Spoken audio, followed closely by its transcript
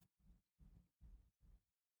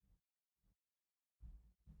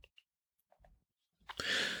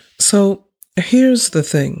So here's the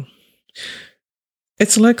thing.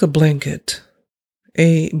 It's like a blanket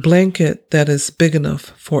that is big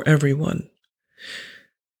enough for everyone.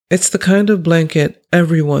 It's the kind of blanket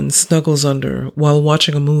everyone snuggles under while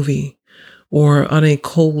watching a movie or on a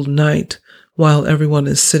cold night while everyone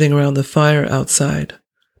is sitting around the fire outside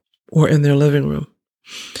or in their living room.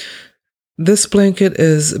 This blanket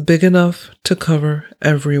is big enough to cover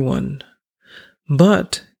everyone.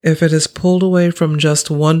 But if it is pulled away from just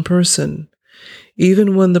one person,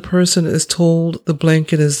 even when the person is told the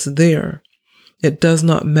blanket is there, it does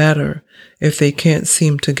not matter if they can't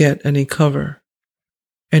seem to get any cover,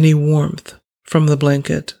 any warmth from the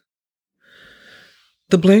blanket.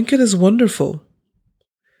 The blanket is wonderful.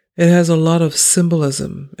 It has a lot of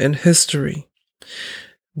symbolism and history.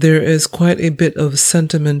 There is quite a bit of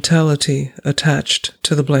sentimentality attached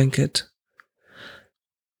to the blanket.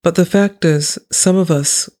 But the fact is, some of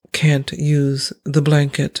us can't use the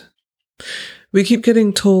blanket. We keep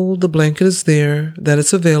getting told the blanket is there, that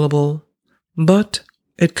it's available, but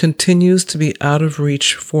it continues to be out of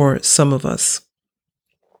reach for some of us.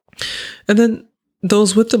 And then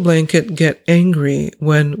those with the blanket get angry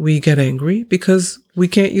when we get angry because we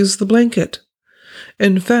can't use the blanket.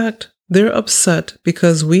 In fact, they're upset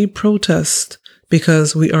because we protest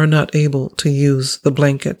because we are not able to use the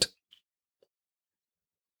blanket.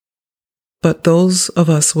 But those of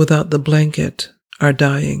us without the blanket are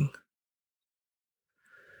dying.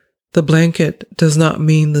 The blanket does not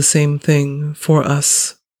mean the same thing for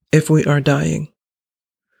us if we are dying.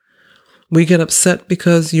 We get upset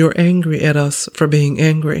because you're angry at us for being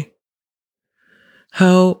angry.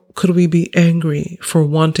 How could we be angry for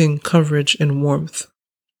wanting coverage and warmth?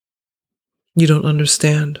 You don't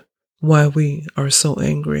understand why we are so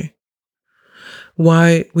angry.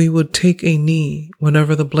 Why we would take a knee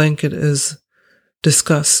whenever the blanket is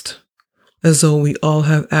discussed, as though we all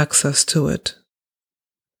have access to it.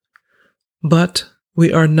 But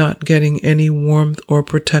we are not getting any warmth or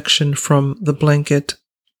protection from the blanket.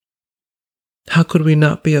 How could we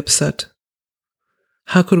not be upset?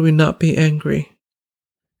 How could we not be angry?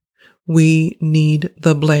 We need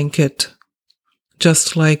the blanket,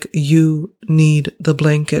 just like you need the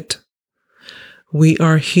blanket. We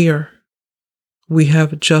are here. We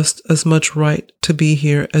have just as much right to be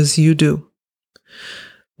here as you do.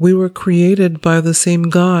 We were created by the same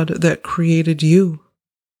God that created you.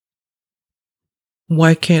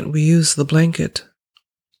 Why can't we use the blanket?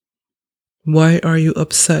 Why are you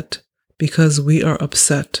upset because we are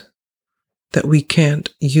upset that we can't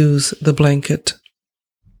use the blanket?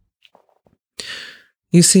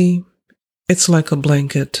 You see, it's like a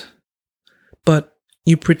blanket, but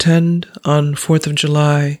you pretend on 4th of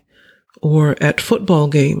July or at football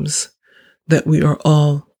games that we are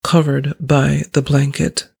all covered by the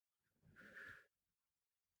blanket.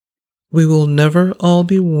 We will never all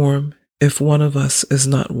be warm if one of us is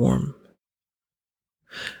not warm.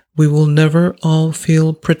 We will never all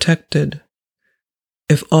feel protected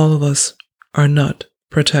if all of us are not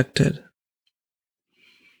protected.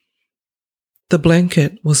 The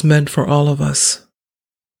blanket was meant for all of us.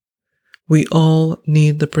 We all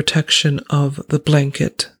need the protection of the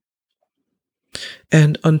blanket.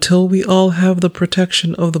 And until we all have the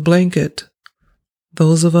protection of the blanket,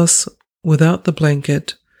 those of us without the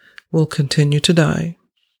blanket will continue to die,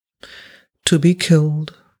 to be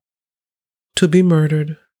killed, to be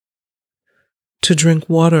murdered, to drink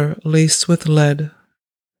water laced with lead,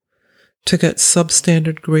 to get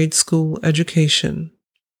substandard grade school education,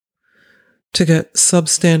 to get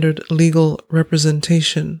substandard legal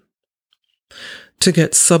representation, to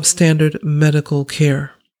get substandard medical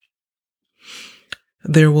care.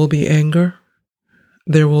 There will be anger,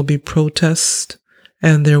 there will be protest,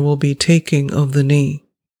 and there will be taking of the knee.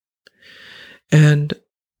 And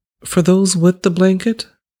for those with the blanket,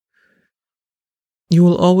 you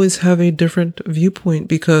will always have a different viewpoint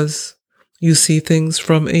because you see things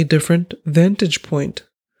from a different vantage point.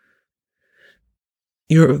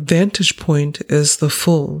 Your vantage point is the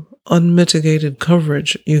full, unmitigated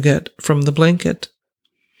coverage you get from the blanket.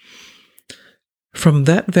 From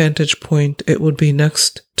that vantage point, it would be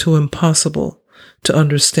next to impossible to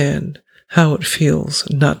understand how it feels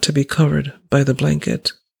not to be covered by the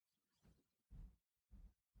blanket.